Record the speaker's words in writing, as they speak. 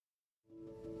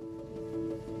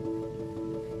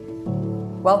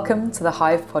Welcome to the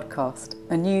Hive podcast,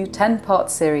 a new 10-part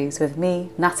series with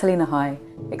me, Natalie Nahai,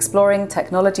 exploring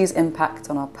technology's impact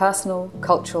on our personal,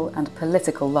 cultural and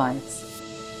political lives.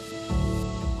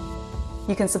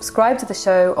 You can subscribe to the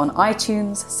show on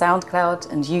iTunes,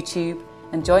 SoundCloud and YouTube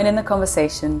and join in the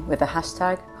conversation with the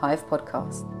hashtag Hive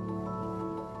Podcast.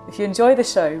 If you enjoy the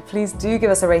show, please do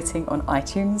give us a rating on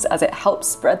iTunes as it helps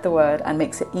spread the word and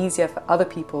makes it easier for other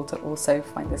people to also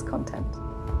find this content.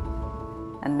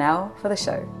 And now for the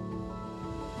show.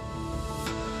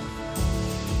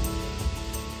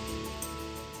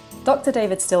 Dr.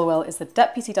 David Stillwell is the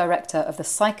Deputy Director of the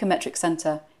Psychometrics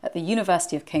Centre at the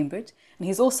University of Cambridge, and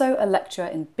he's also a lecturer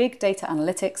in big data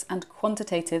analytics and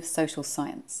quantitative social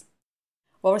science.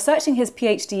 While researching his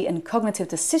PhD in cognitive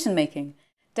decision-making,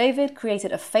 David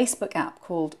created a Facebook app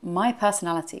called My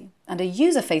Personality and a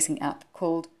user-facing app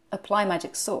called Apply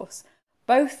Magic Source,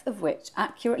 both of which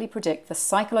accurately predict the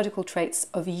psychological traits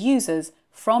of users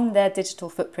from their digital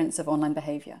footprints of online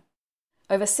behaviour.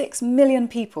 Over 6 million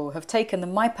people have taken the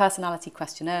My Personality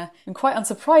questionnaire, and quite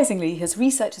unsurprisingly, his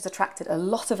research has attracted a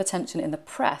lot of attention in the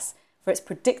press for its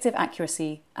predictive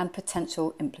accuracy and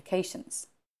potential implications.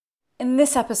 In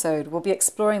this episode, we'll be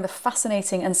exploring the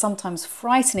fascinating and sometimes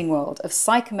frightening world of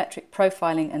psychometric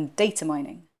profiling and data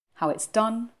mining, how it's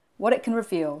done, what it can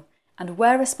reveal, and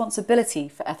where responsibility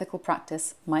for ethical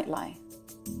practice might lie.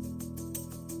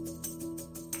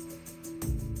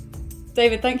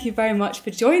 David, thank you very much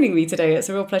for joining me today. It's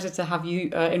a real pleasure to have you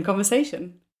in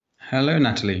conversation. Hello,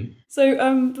 Natalie.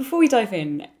 So before we dive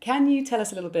in, can you tell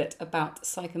us a little bit about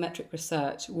psychometric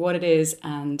research, what it is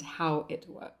and how it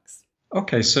works?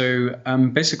 Okay, so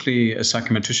basically as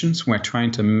psychometricians, we're trying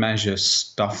to measure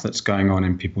stuff that's going on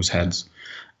in people's heads.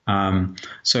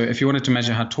 So if you wanted to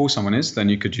measure how tall someone is, then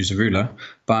you could use a ruler.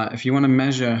 But if you want to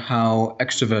measure how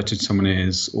extroverted someone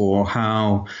is or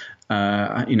how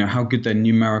good their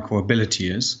numerical ability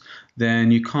is,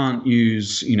 then you can't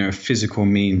use, physical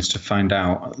means to find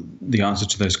out the answer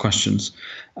to those questions.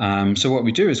 So what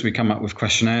we do is we come up with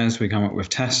questionnaires, we come up with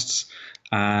tests,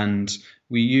 and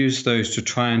we use those to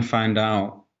try and find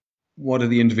out what are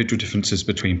the individual differences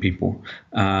between people.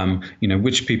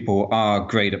 Which people are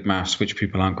great at maths, which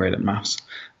people aren't great at maths.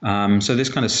 So this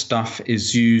kind of stuff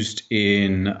is used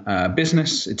in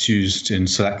business. It's used in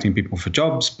selecting people for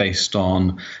jobs based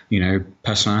on,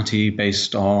 personality,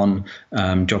 based on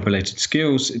job-related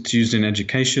skills. It's used in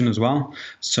education as well.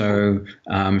 So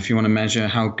if you want to measure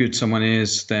how good someone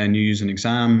is, then you use an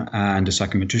exam, and a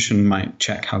psychometrician might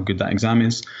check how good that exam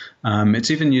is. It's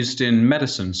even used in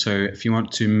medicine. So if you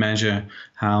want to measure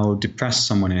how depressed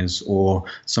someone is or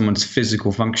someone's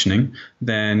physical functioning,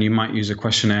 then you might use a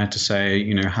questionnaire to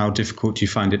say, how difficult do you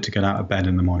find it to get out of bed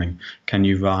in the morning? Can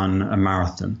you run a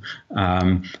marathon?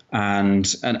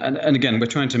 And again, we're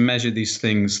trying to measure these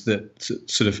things that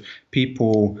sort of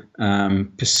people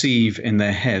perceive in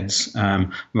their heads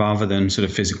rather than sort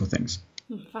of physical things.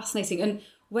 Fascinating. And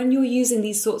when you're using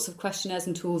these sorts of questionnaires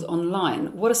and tools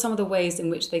online, what are some of the ways in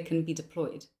which they can be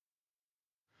deployed?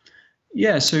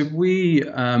 Yeah, so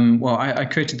I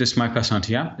created this My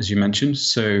Personality app, as you mentioned.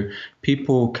 So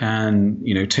people can,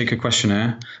 take a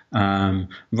questionnaire,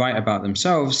 write about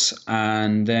themselves,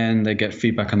 and then they get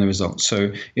feedback on the results.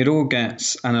 So it all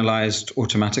gets analyzed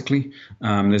automatically.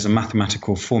 There's a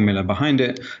mathematical formula behind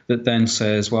it that then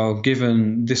says, well,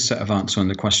 given this set of answers on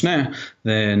the questionnaire,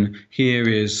 then here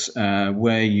is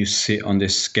where you sit on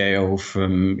this scale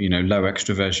from, low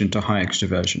extroversion to high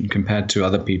extroversion compared to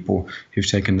other people who've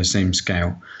taken the same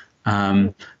scale.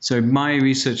 So my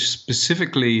research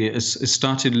specifically has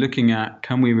started looking at,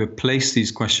 can we replace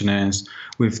these questionnaires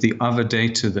with the other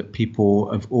data that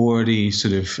people have already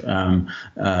sort of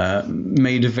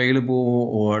made available,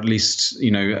 or at least,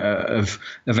 have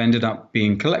ended up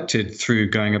being collected through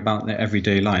going about their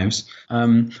everyday lives.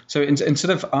 So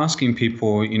instead of asking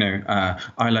people,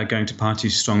 I like going to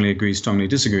parties, strongly agree, strongly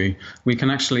disagree, we can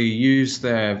actually use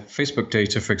their Facebook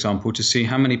data, for example, to see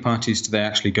how many parties do they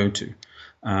actually go to.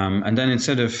 And then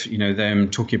instead of, them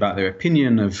talking about their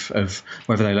opinion of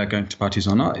whether they like going to parties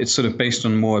or not, it's sort of based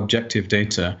on more objective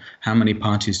data. How many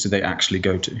parties do they actually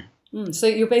go to? So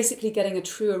you're basically getting a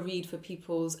truer read for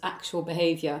people's actual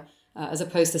behaviour as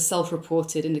opposed to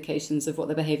self-reported indications of what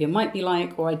their behaviour might be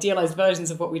like or idealised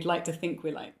versions of what we'd like to think we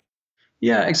like.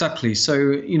 Yeah, exactly. So,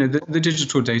 the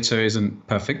digital data isn't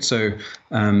perfect. So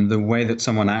the way that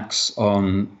someone acts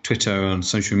on Twitter or on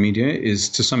social media is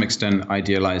to some extent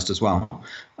idealized as well.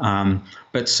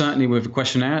 But certainly with a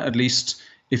questionnaire, at least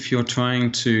if you're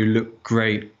trying to look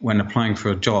great when applying for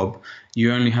a job,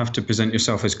 you only have to present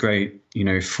yourself as great,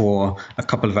 for a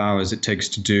couple of hours it takes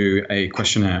to do a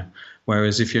questionnaire.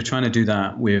 Whereas if you're trying to do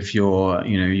that with your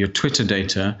Twitter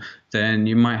data, then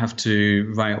you might have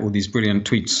to write all these brilliant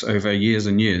tweets over years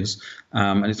and years.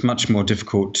 And it's much more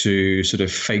difficult to sort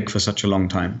of fake for such a long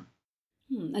time.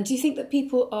 And do you think that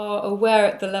people are aware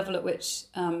at the level at which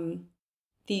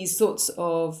these sorts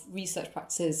of research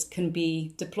practices can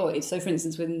be deployed? So, for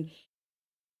instance,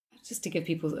 just to give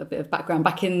people a bit of background,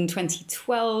 back in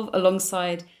 2012,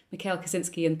 alongside Mikhail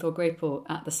Kaczynski and Thor Grapel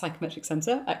at the Psychometrics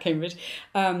Centre at Cambridge,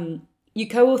 you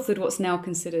co-authored what's now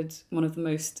considered one of the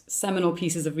most seminal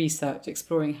pieces of research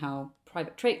exploring how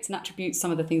private traits and attributes,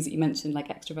 some of the things that you mentioned, like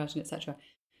extroversion, etc.,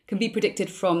 can be predicted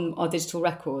from our digital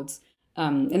records.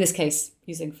 In this case,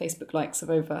 using Facebook likes of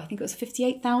over, I think it was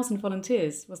 58,000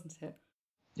 volunteers, wasn't it?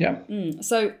 Yeah.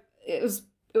 So it was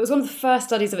one of the first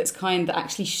studies of its kind that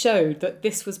actually showed that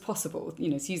this was possible, to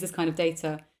use this kind of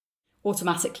data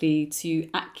automatically to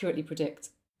accurately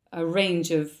predict a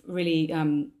range of really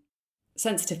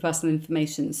sensitive personal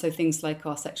information. So things like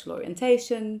our sexual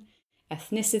orientation,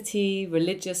 ethnicity,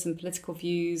 religious and political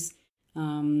views,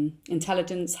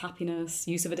 intelligence, happiness,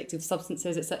 use of addictive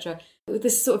substances, etc.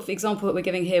 This sort of example that we're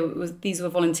giving here, these were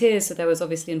volunteers, so there was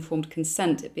obviously informed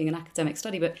consent, it being an academic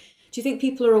study. But do you think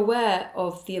people are aware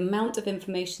of the amount of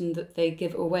information that they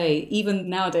give away, even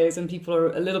nowadays when people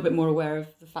are a little bit more aware of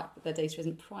the fact that their data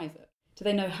isn't private? Do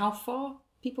they know how far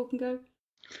people can go?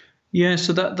 Yeah,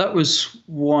 so that was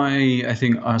why I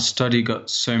think our study got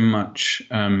so much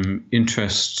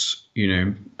interest,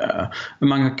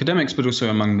 among academics, but also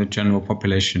among the general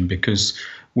population, because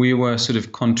we were sort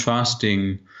of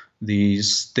contrasting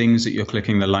these things that you're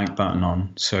clicking the like button on.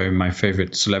 So my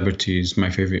favorite celebrities, my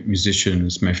favorite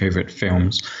musicians, my favorite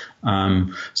films,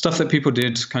 stuff that people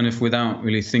did kind of without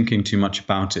really thinking too much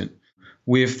about it,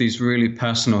 with these really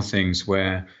personal things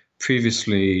where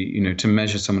previously, to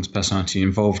measure someone's personality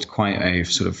involved quite a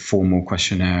sort of formal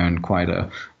questionnaire and quite a,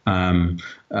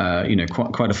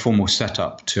 quite a formal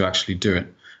setup to actually do it.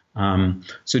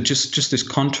 So just this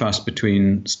contrast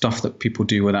between stuff that people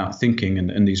do without thinking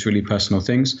and these really personal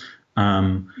things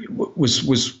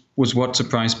was what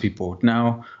surprised people.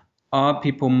 Now, are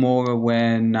people more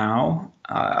aware now?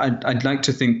 I'd like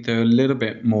to think they're a little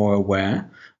bit more aware,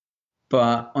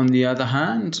 but on the other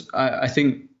hand, I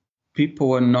think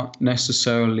people are not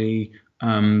necessarily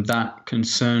that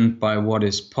concerned by what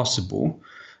is possible.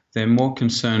 They're more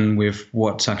concerned with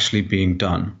what's actually being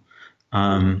done.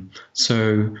 Knowing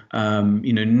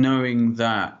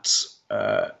that,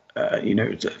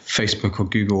 Facebook or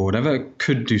Google or whatever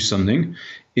could do something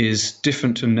is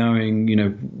different to knowing,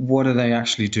 what are they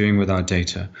actually doing with our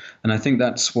data? And I think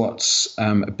that's what's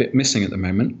a bit missing at the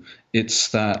moment.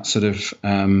 It's that sort of,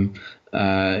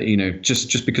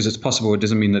 just because it's possible, it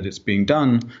doesn't mean that it's being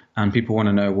done. And people want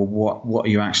to know, well, what are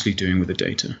you actually doing with the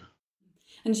data?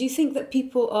 And do you think that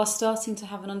people are starting to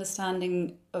have an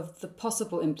understanding of the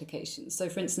possible implications? So,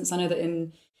 for instance, I know that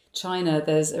in China,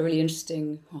 there's a really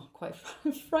interesting, quite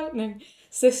frightening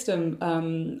system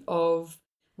of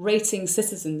rating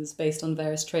citizens based on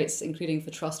various traits, including for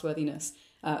trustworthiness.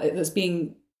 It's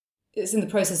in the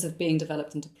process of being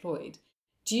developed and deployed.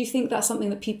 Do you think that's something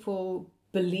that people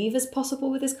believe is possible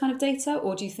with this kind of data?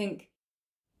 Or do you think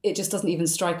it just doesn't even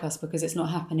strike us because it's not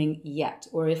happening yet?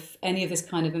 Or if any of this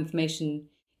kind of information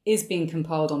is being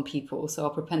compiled on people, so our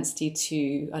propensity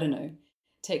to,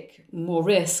 take more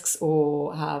risks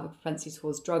or have a propensity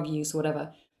towards drug use or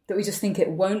whatever, that we just think it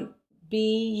won't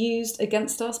be used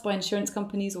against us by insurance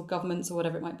companies or governments or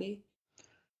whatever it might be?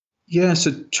 Yeah, so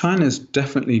China's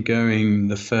definitely going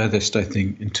the furthest, I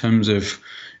think, in terms of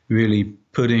really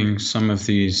putting some of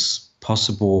these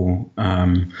possible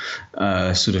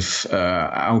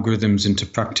algorithms into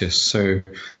practice. So,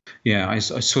 yeah, I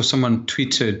saw someone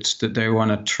tweeted that they were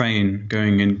on a train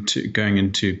going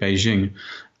into Beijing,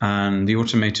 and the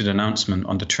automated announcement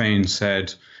on the train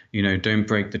said, don't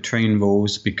break the train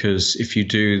rules, because if you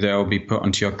do, they'll be put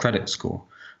onto your credit score.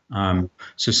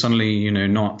 So suddenly,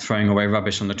 not throwing away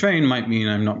rubbish on the train might mean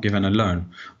I'm not given a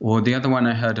loan. Or the other one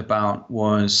I heard about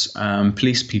was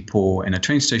police people in a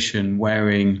train station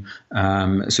wearing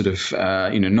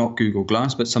not Google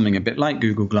Glass, but something a bit like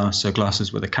Google Glass, so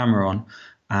glasses with a camera on.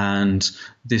 And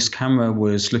this camera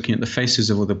was looking at the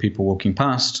faces of all the people walking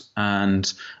past,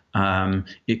 and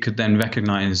it could then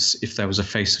recognize if there was a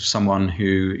face of someone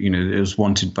who, was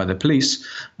wanted by the police,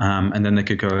 and then they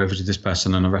could go over to this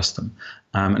person and arrest them.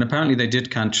 And apparently they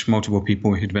did catch multiple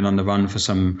people who'd been on the run for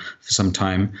some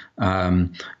time,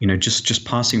 just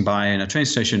passing by in a train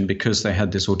station because they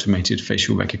had this automated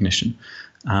facial recognition.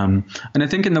 And I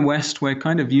think in the West, we're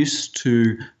kind of used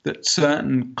to that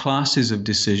certain classes of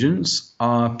decisions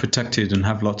are protected and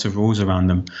have lots of rules around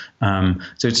them.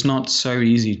 So it's not so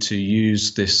easy to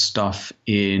use this stuff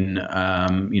in,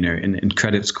 in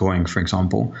credit scoring, for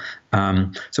example.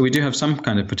 So we do have some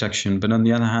kind of protection, but on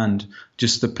the other hand,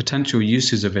 just the potential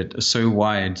uses of it are so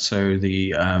wide. So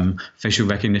the facial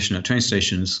recognition at train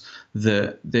stations,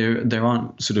 that there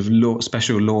aren't sort of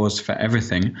special laws for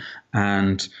everything,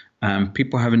 and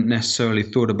people haven't necessarily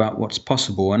thought about what's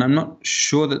possible. And I'm not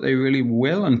sure that they really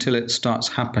will until it starts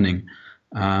happening.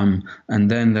 And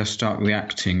then they'll start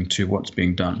reacting to what's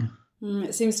being done.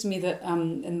 It seems to me that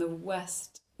in the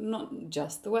West, not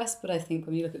just the West, but I think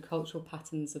when you look at cultural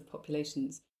patterns of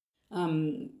populations,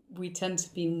 we tend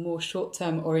to be more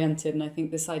short-term oriented. And I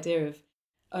think this idea of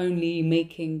only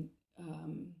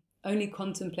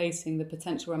contemplating the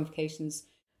potential ramifications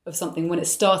of something when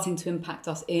it's starting to impact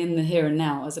us in the here and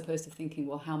now, as opposed to thinking,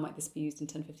 well, how might this be used in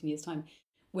 10, 15 years' time?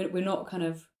 We're not kind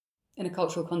of in a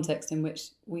cultural context in which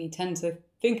we tend to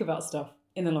think about stuff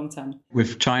in the long term.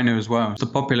 With China as well, the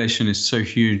population is so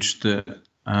huge that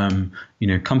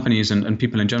companies and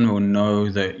people in general know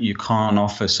that you can't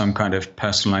offer some kind of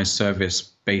personalized service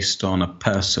based on a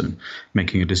person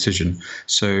making a decision.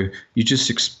 So you just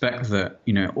expect that,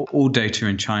 all data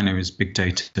in China is big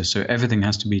data. So everything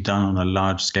has to be done on a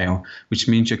large scale, which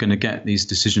means you're going to get these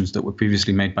decisions that were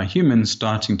previously made by humans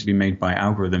starting to be made by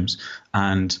algorithms.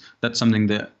 And that's something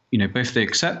that, both they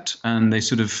accept and they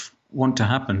sort of want to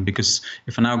happen, because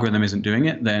if an algorithm isn't doing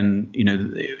it, then,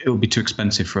 it will be too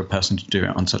expensive for a person to do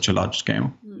it on such a large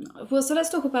scale. Well, so let's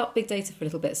talk about big data for a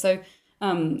little bit. So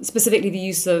specifically the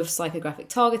use of psychographic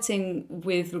targeting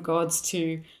with regards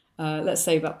to, let's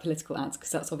say, about political ads,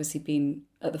 because that's obviously been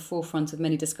at the forefront of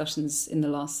many discussions in the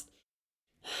last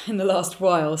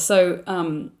while. So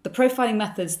the profiling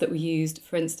methods that were used,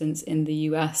 for instance, in the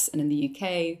US and in the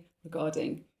UK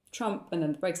regarding Trump and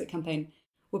then the Brexit campaign,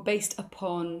 were based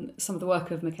upon some of the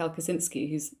work of Mikhail Kaczynski,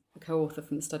 who's the co-author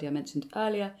from the study I mentioned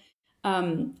earlier,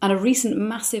 and a recent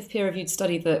massive peer-reviewed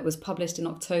study that was published in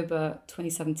October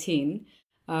 2017,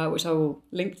 which I will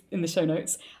link in the show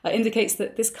notes, indicates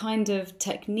that this kind of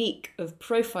technique of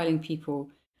profiling people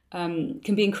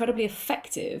can be incredibly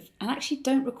effective and actually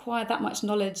don't require that much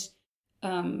knowledge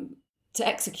to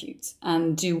execute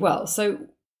and do well. So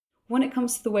when it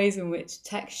comes to the ways in which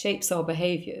tech shapes our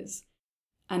behaviours,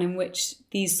 and in which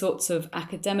these sorts of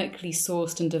academically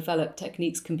sourced and developed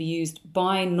techniques can be used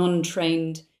by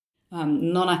non-trained,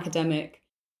 non-academic,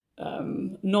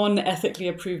 non-ethically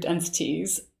approved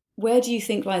entities, where do you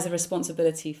think lies a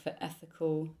responsibility for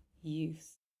ethical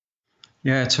use?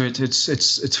 Yeah, so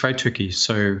it's very tricky.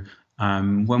 So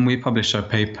when we published our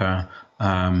paper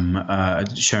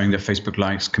showing that Facebook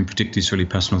likes can predict these really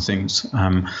personal things,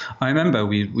 I remember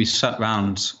we sat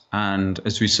around, and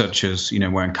as researchers,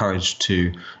 we're encouraged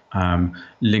to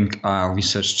link our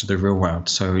research to the real world.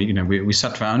 So, we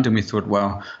sat around and we thought,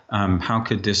 well, how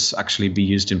could this actually be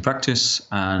used in practice?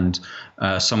 And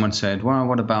someone said, well,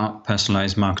 what about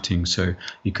personalized marketing? So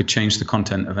you could change the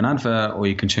content of an advert, or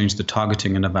you can change the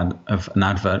targeting of an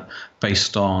advert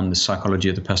based on the psychology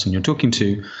of the person you're talking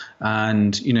to.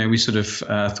 And, we sort of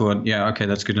thought, yeah, okay,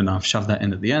 that's good enough. Shove that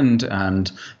in at the end. And,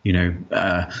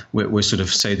 we'll sort of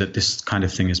say that this kind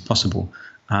of thing is possible.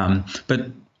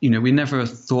 But we never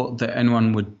thought that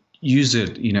anyone would use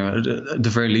it, at the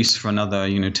very least for another,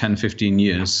 10, 15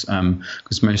 years,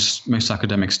 because most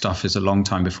academic stuff is a long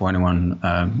time before anyone,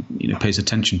 pays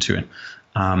attention to it.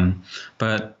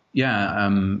 But yeah,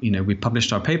 we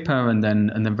published our paper, and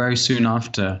then very soon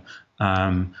after,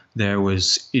 there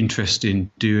was interest in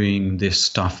doing this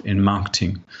stuff in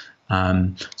marketing.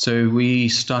 So we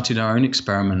started our own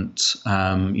experiment,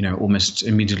 almost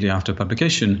immediately after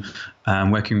publication,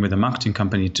 working with a marketing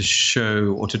company to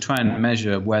show or to try and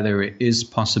measure whether it is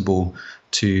possible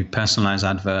to personalize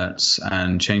adverts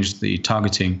and change the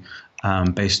targeting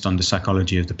based on the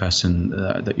psychology of the person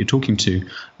that you're talking to.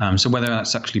 So whether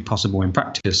that's actually possible in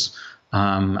practice.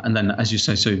 And then, as you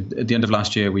say, so at the end of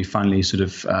last year, we finally sort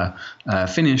of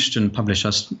finished and published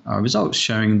our results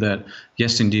showing that,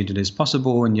 yes, indeed, it is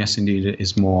possible, and yes, indeed, it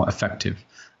is more effective.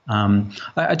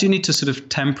 I do need to sort of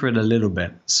temper it a little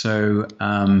bit. So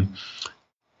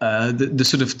the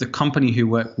sort of the company who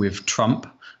worked with Trump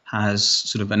has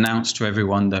sort of announced to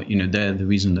everyone that, they're the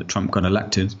reason that Trump got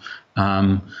elected.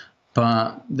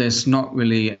 But there's not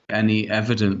really any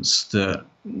evidence that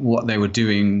what they were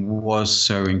doing was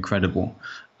so incredible.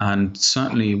 And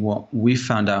certainly what we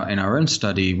found out in our own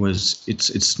study was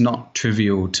it's not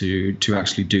trivial to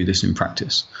actually do this in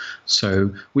practice.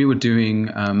 So we were doing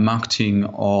marketing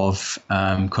of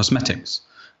cosmetics.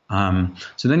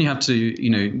 So then you have to,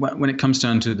 when it comes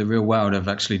down to the real world of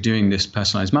actually doing this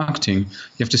personalized marketing,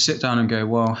 you have to sit down and go,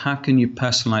 well, how can you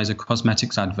personalize a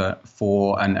cosmetics advert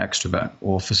for an extrovert,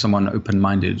 or for someone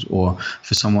open-minded, or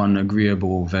for someone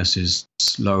agreeable versus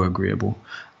low agreeable?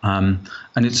 And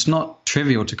it's not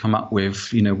trivial to come up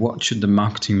with, what should the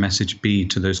marketing message be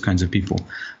to those kinds of people?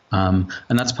 And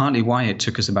that's partly why it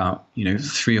took us about,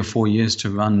 3 or 4 years to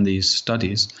run these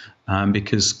studies,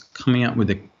 because coming up with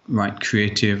the right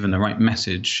creative and the right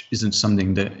message isn't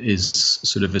something that is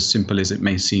sort of as simple as it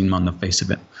may seem on the face of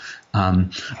it.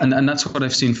 And that's what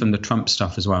I've seen from the Trump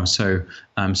stuff as well. So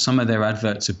some of their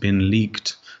adverts have been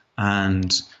leaked,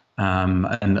 and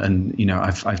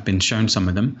I've been shown some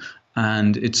of them.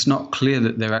 And it's not clear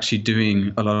that they're actually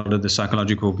doing a lot of the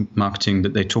psychological marketing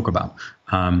that they talk about.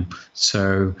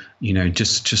 So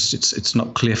it's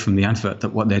not clear from the advert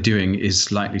that what they're doing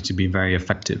is likely to be very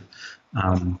effective.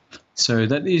 So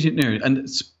that is, and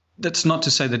that's not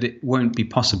to say that it won't be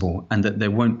possible and that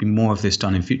there won't be more of this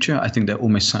done in future. I think there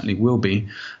almost certainly will be,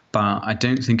 but I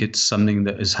don't think it's something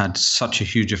that has had such a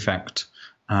huge effect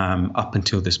up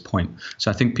until this point.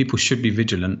 So I think people should be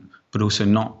vigilant, but also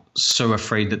not so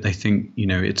afraid that they think,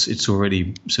 it's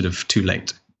already sort of too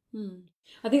late.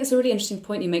 I think it's a really interesting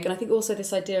point you make. And I think also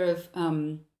this idea of,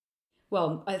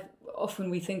 often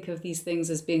we think of these things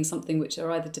as being something which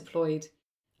are either deployed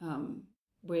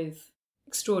with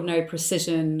extraordinary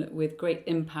precision, with great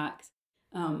impact.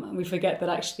 And we forget that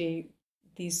actually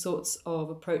these sorts of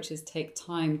approaches take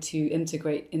time to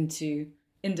integrate into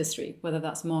industry, whether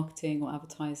that's marketing or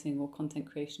advertising or content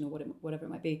creation or whatever it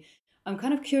might be. I'm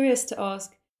kind of curious to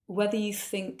ask whether you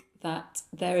think that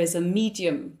there is a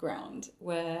medium ground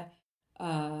where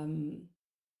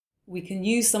we can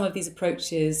use some of these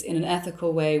approaches in an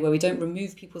ethical way, where we don't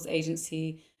remove people's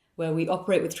agency, where we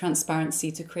operate with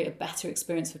transparency to create a better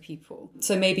experience for people.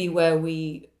 So maybe where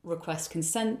we request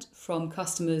consent from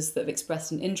customers that have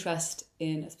expressed an interest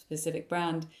in a specific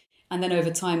brand, and then over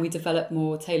time we develop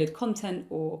more tailored content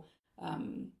or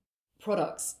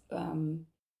products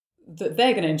that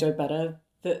they're going to enjoy better,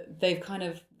 that they've kind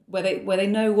of, where they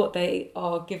know what they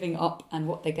are giving up and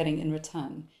what they're getting in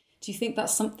return. Do you think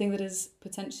that's something that is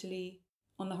potentially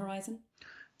on the horizon?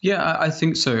 Yeah, I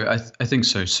think so. I think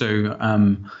so. So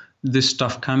this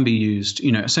stuff can be used,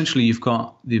 essentially you've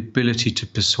got the ability to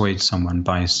persuade someone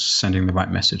by sending the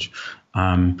right message.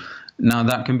 Now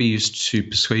that can be used to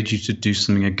persuade you to do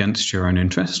something against your own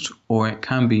interest, or it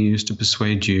can be used to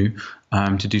persuade you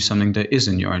to do something that is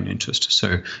in your own interest.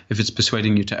 So if it's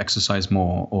persuading you to exercise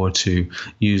more or to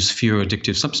use fewer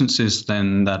addictive substances,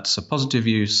 then that's a positive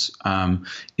use.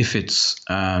 If it's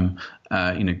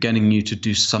getting you to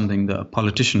do something that a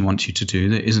politician wants you to do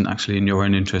that isn't actually in your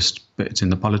own interest, but it's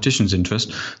in the politician's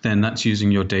interest, then that's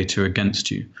using your data against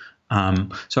you.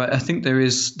 So I think there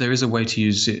is a way to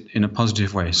use it in a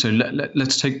positive way. So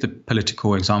let's take the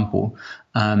political example.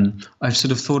 I've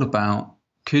sort of thought about,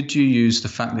 could you use the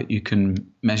fact that you can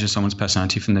measure someone's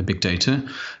personality from their big data?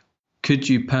 Could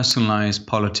you personalize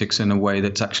politics in a way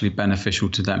that's actually beneficial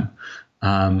to them?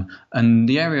 And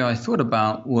the area I thought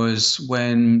about was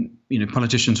when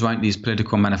politicians write these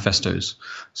political manifestos.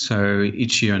 So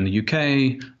each year in the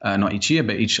UK, not each year,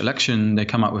 but each election, they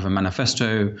come up with a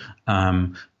manifesto.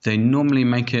 They normally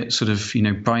make it sort of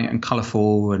bright and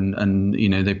colourful, and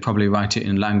they probably write it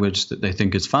in language that they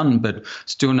think is fun, but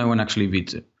still no one actually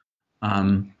reads it.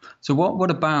 So what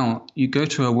about you go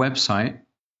to a website,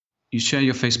 you share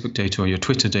your Facebook data or your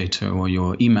Twitter data or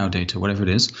your email data, whatever it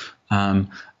is,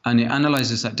 and it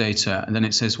analyzes that data, and then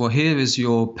it says, well, here is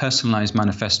your personalized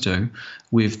manifesto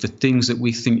with the things that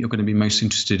we think you're going to be most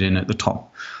interested in at the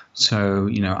top. So,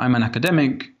 I'm an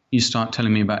academic. You start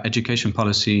telling me about education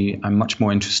policy, I'm much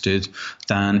more interested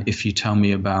than if you tell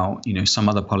me about, some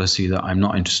other policy that I'm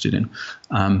not interested in.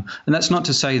 And that's not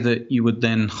to say that you would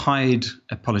then hide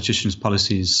a politician's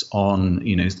policies on,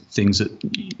 things that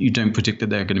you don't predict that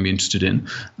they're going to be interested in.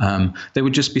 They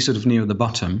would just be sort of near the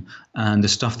bottom, and the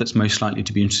stuff that's most likely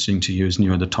to be interesting to you is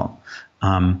near the top.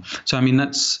 So, I mean,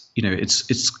 that's,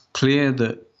 it's clear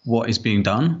that what is being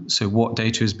done, so what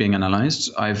data is being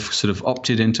analyzed. I've sort of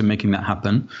opted into making that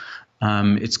happen.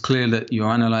 It's clear that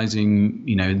you're analyzing,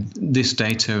 this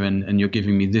data and you're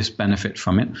giving me this benefit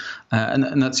from it.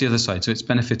 And that's the other side. So it's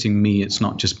benefiting me. It's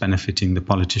not just benefiting the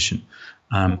politician.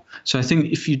 So I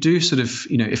think if you do sort of,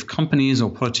 if companies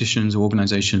or politicians or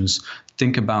organizations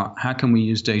think about how can we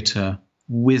use data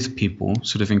with people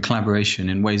sort of in collaboration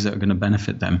in ways that are going to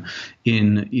benefit them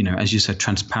in, as you said,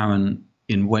 transparent,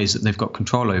 in ways that they've got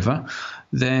control over,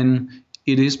 then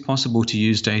it is possible to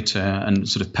use data and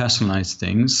sort of personalize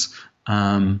things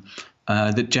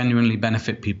that genuinely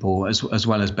benefit people as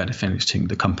well as benefiting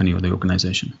the company or the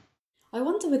organization. I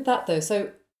wonder with that though,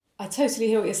 so I totally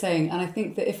hear what you're saying, and I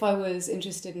think that if I was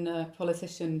interested in a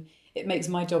politician, it makes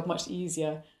my job much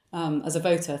easier as a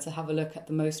voter to have a look at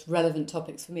the most relevant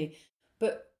topics for me.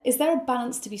 But is there a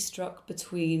balance to be struck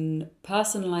between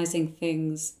personalising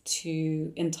things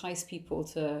to entice people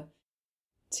to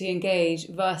engage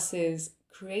versus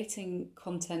creating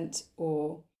content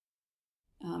or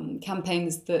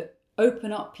campaigns that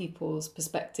open up people's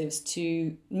perspectives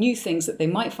to new things that they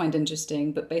might find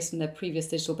interesting, but based on their previous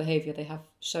digital behaviour, they have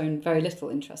shown very little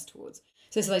interest towards?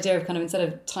 So this idea of kind of, instead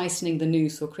of tightening the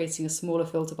noose or creating a smaller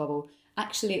filter bubble,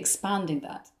 actually expanding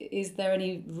that. Is there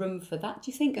any room for that,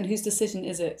 do you think? And whose decision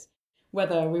is it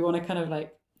whether we want to kind of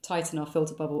like tighten our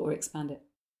filter bubble or expand it?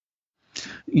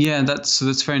 Yeah, that's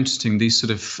very interesting. These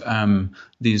sort of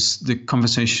the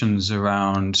conversations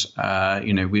around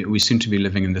we seem to be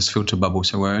living in this filter bubble.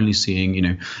 So we're only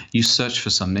seeing you search for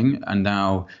something, and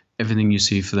now everything you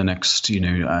see for the next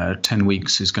 10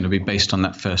 weeks is going to be based on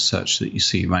that first search that you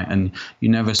see, right? And you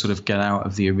never sort of get out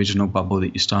of the original bubble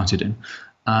that you started in.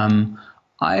 I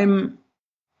am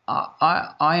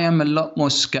a lot more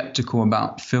skeptical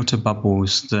about filter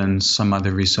bubbles than some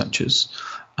other researchers.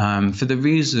 For the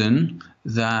reason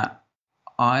that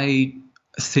I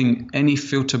think any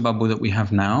filter bubble that we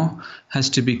have now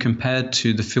has to be compared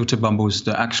to the filter bubbles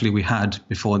that actually we had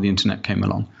before the internet came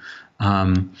along.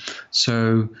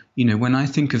 So, when I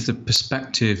think of the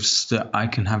perspectives that I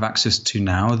can have access to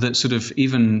now that sort of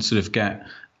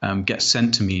get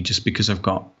sent to me just because I've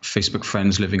got Facebook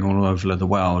friends living all over the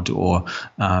world, or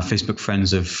Facebook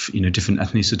friends of different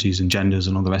ethnicities and genders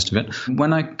and all the rest of it.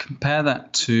 When I compare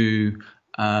that to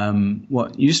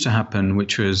what used to happen,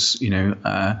 which was,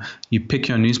 you pick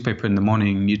your newspaper in the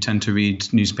morning, you tend to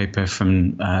read newspaper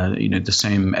from, the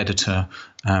same editor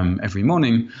every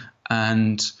morning.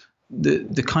 And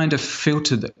the kind of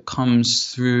filter that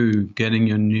comes through getting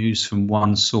your news from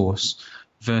one source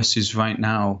versus right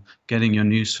now getting your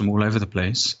news from all over the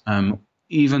place,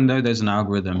 even though there's an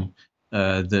algorithm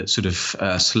that sort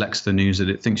of selects the news that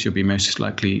it thinks you'll be most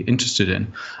likely interested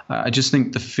in. I just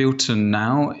think the filter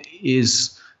now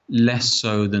is less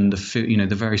so than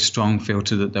the very strong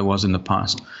filter that there was in the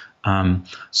past.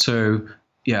 So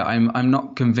yeah, I'm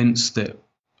not convinced that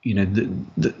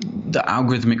the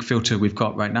algorithmic filter we've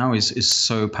got right now is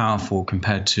so powerful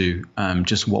compared to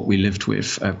just what we lived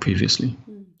with previously.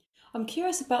 I'm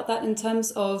curious about that in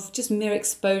terms of just mere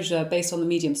exposure based on the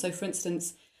medium. So for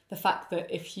instance, the fact that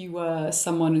if you were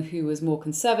someone who was more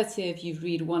conservative, you'd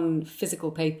read one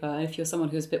physical paper. If you're someone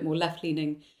who was a bit more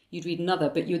left-leaning, you'd read another.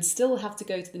 But you'd still have to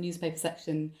go to the newspaper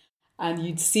section and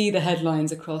you'd see the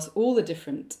headlines across all the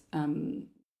different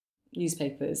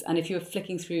newspapers. And if you were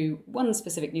flicking through one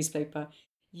specific newspaper,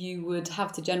 you would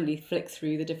have to generally flick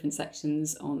through the different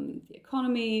sections on the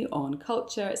economy, on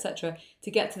culture, etc., to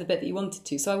get to the bit that you wanted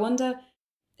to. So I wonder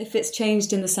if it's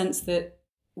changed in the sense that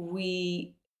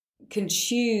we can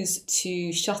choose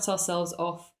to shut ourselves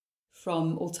off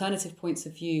from alternative points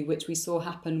of view, which we saw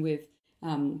happen with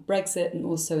Brexit and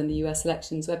also in the US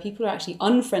elections, where people are actually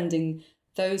unfriending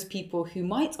those people who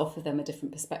might offer them a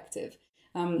different perspective.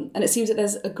 And it seems that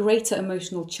there's a greater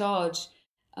emotional charge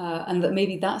and that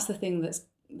maybe that's the thing that's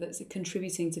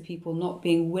contributing to people not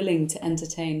being willing to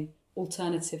entertain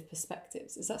alternative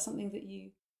perspectives. Is that something that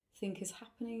you think is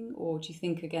happening? Or do you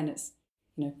think, again, it's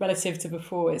relative to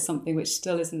before, it's something which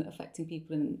still isn't affecting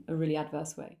people in a really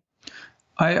adverse way?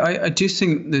 I do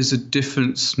think there's a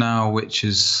difference now, which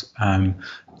is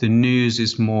the news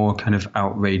is more kind of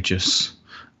outrageous.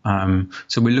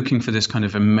 So we're looking for this kind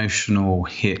of emotional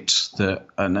hit that,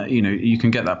 you can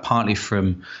get that partly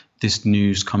from this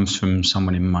news comes from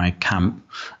someone in my camp.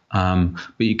 But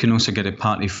you can also get it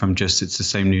partly from just it's the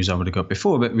same news I would have got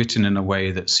before, but written in a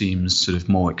way that seems sort of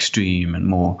more extreme and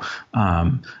more,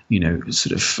 trying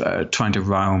to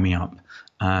rile me up.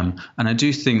 And I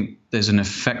do think there's an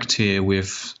effect here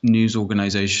with news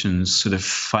organizations sort of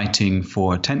fighting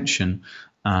for attention,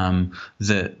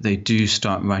 that they do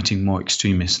start writing more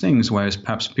extremist things, whereas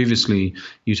perhaps previously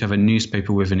you'd have a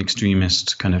newspaper with an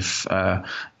extremist kind of,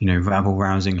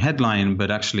 rabble-rousing headline, but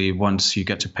actually once you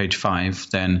get to page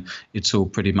 5, then it's all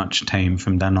pretty much tame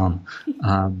from then on.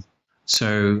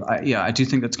 So I do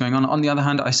think that's going on. On the other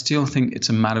hand, I still think it's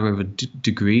a matter of a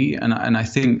degree, and I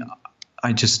think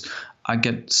I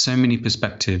get so many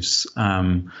perspectives,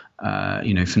 from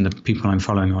the people I'm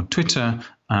following on Twitter.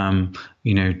 I'm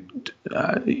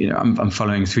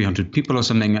following 300 people or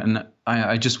something, and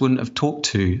I just wouldn't have talked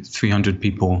to 300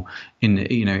 people in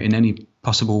any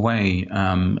possible way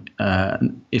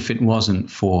if it wasn't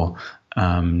for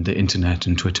the internet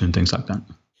and Twitter and things like that.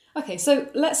 Okay, so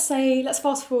let's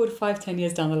fast forward 5, 10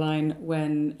 years down the line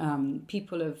when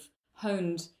people have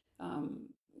honed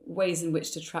ways in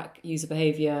which to track user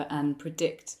behavior and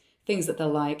predict things that they're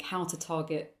like, how to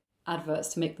target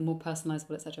adverts to make them more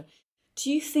personalizable, etc.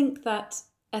 Do you think that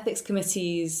ethics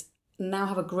committees now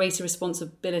have a greater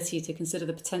responsibility to consider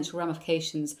the potential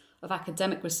ramifications of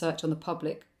academic research on the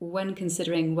public when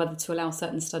considering whether to allow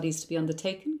certain studies to be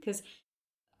undertaken? Because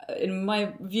in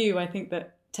my view, I think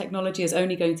that technology is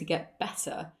only going to get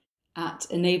better at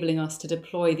enabling us to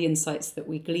deploy the insights that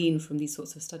we glean from these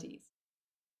sorts of studies.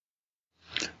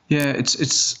 Yeah,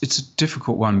 it's a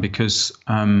difficult one because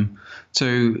I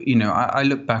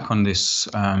look back on this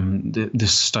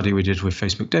this study we did with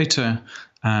Facebook data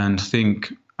and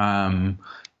think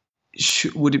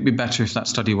would it be better if that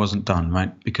study wasn't done,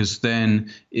 right? Because then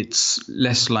it's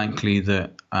less likely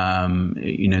that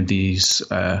these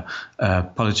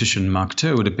politician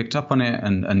marketer would have picked up on it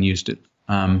and used it.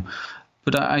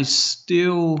 But I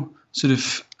still sort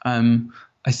of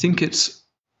I think it's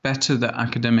better that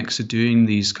academics are doing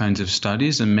these kinds of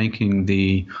studies and making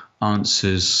the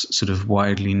answers sort of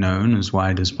widely known, as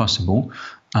wide as possible,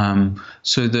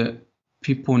 so that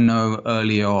people know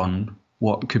early on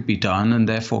what could be done and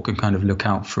therefore can kind of look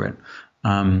out for it.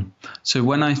 So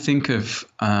when I think of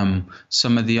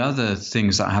some of the other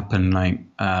things that happen, like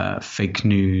fake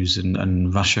news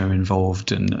and Russia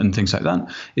involved and things like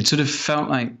that, it sort of felt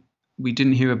like we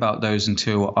didn't hear about those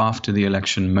until after the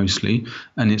election mostly,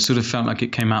 and it sort of felt like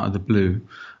it came out of the blue.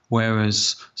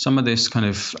 Whereas some of this kind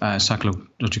of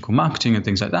psychological marketing and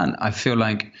things like that, I feel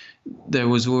like there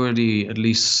was already, at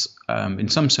least in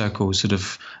some circles, sort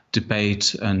of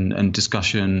debate and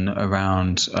discussion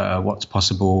around what's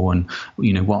possible and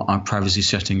what our privacy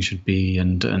settings should be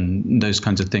and those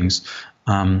kinds of things.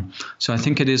 So I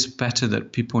think it is better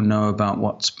that people know about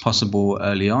what's possible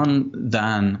early on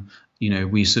than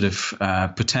we sort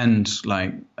of pretend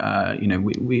like,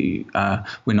 we're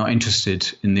not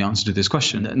interested in the answer to this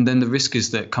question. And then the risk is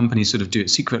that companies sort of do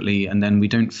it secretly, and then we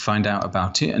don't find out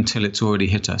about it until it's already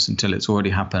hit us, until it's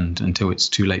already happened, until it's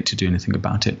too late to do anything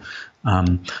about it.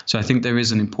 So I think there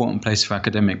is an important place for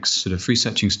academics sort of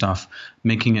researching stuff,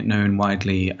 making it known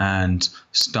widely, and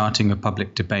starting a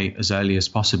public debate as early as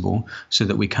possible so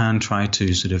that we can try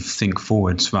to sort of think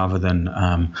forwards rather than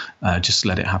just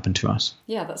let it happen to us.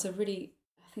 Yeah, I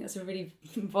think that's a really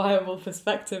viable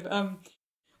perspective.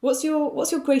 What's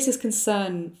your greatest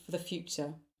concern for the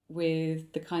future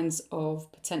with the kinds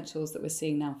of potentials that we're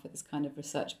seeing now for this kind of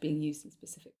research being used in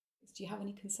specific ways? Do you have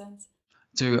any concerns?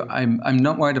 So I'm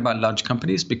not worried about large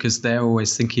companies because they're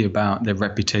always thinking about their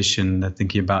reputation, they're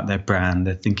thinking about their brand,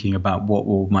 they're thinking about what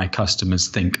will my customers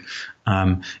think.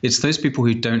 It's those people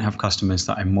who don't have customers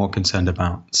that I'm more concerned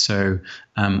about. So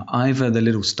either the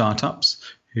little startups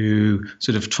who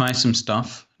sort of try some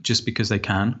stuff just because they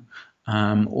can,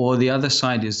 or the other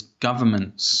side is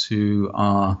governments who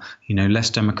are, less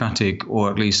democratic, or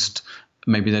at least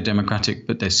maybe they're democratic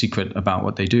but they're secret about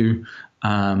what they do.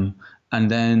 And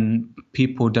then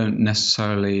people don't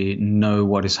necessarily know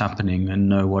what is happening and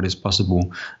know what is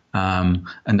possible. And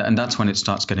that's when it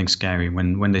starts getting scary,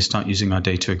 when they start using our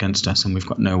data against us and we've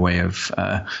got no way of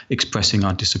expressing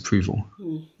our disapproval.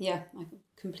 Yeah, I'm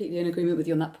completely in agreement with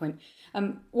you on that point.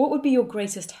 What would be your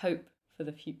greatest hope for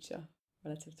the future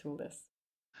relative to all this?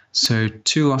 So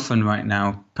too often right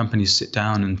now, companies sit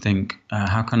down and think,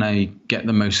 how can I get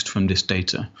the most from this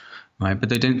data? Right, but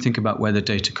they don't think about where the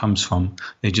data comes from.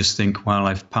 They just think, well,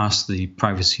 I've passed the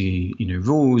privacy,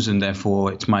 rules, and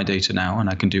therefore it's my data now, and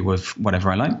I can do with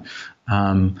whatever I like.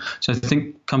 So I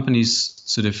think companies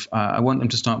sort of, I want them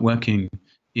to start working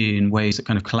in ways that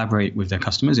kind of collaborate with their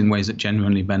customers in ways that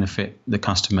genuinely benefit the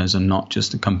customers and not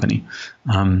just the company.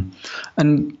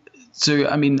 And so,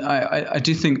 I mean, I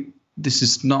do think this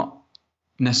is not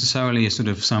necessarily a sort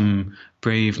of some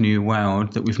brave new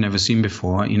world that we've never seen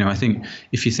before. I think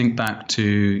if you think back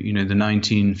to, the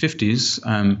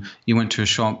 1950s, you went to a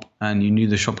shop and you knew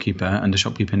the shopkeeper, and the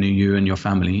shopkeeper knew you and your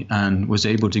family and was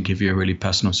able to give you a really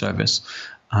personal service.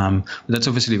 But that's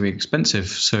obviously very expensive.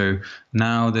 So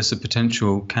now there's a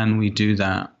potential, can we do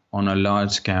that on a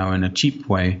large scale in a cheap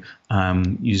way,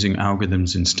 using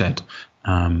algorithms instead,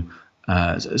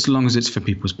 as long as it's for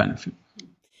people's benefit?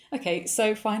 Okay,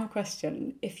 so final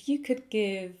question. If you could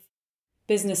give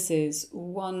businesses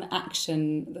one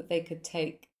action that they could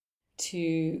take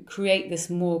to create this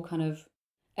more kind of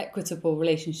equitable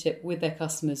relationship with their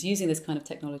customers using this kind of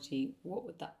technology, what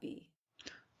would that be?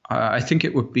 I think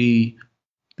it would be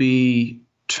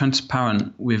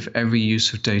transparent with every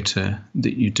use of data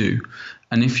that you do.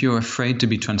 And if you're afraid to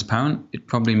be transparent, it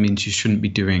probably means you shouldn't be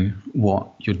doing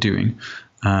what you're doing.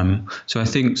 So I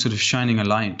think sort of shining a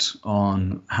light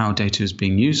on how data is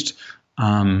being used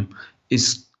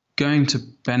is going to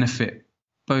benefit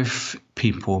both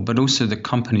people, but also the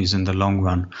companies in the long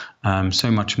run, so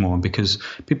much more, because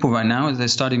people right now, they're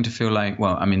starting to feel like,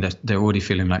 well, I mean, they're already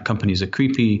feeling like companies are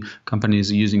creepy, companies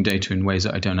are using data in ways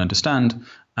that I don't understand.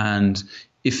 And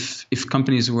if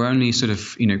companies were only sort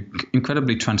of,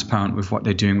 incredibly transparent with what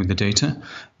they're doing with the data,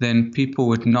 then people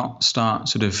would not start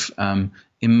sort of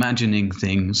imagining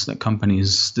things that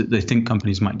they think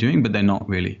companies might be doing, but they're not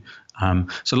really.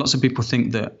 So lots of people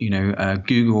think that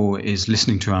Google is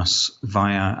listening to us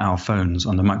via our phones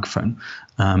on the microphone,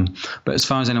 but as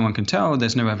far as anyone can tell,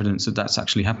 there's no evidence that that's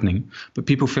actually happening. But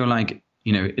people feel like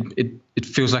it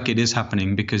feels like it is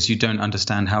happening because you don't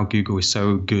understand how Google is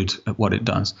so good at what it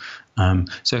does.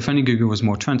 So if only Google was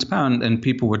more transparent, then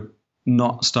people would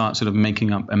not start sort of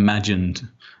making up imagined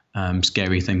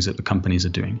scary things that the companies are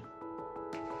doing.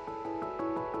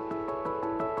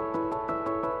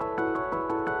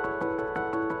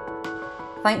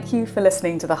 Thank you for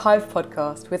listening to the Hive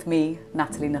podcast with me,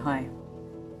 Natalie Nahai.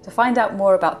 To find out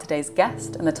more about today's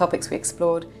guest and the topics we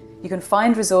explored, you can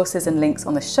find resources and links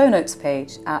on the show notes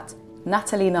page at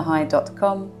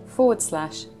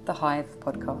natalienahai.com/The Hive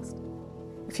podcast.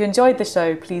 If you enjoyed the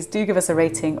show, please do give us a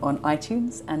rating on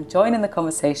iTunes and join in the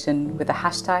conversation with the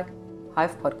hashtag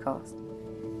Hive podcast.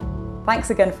 Thanks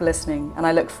again for listening, and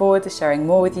I look forward to sharing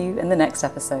more with you in the next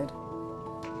episode.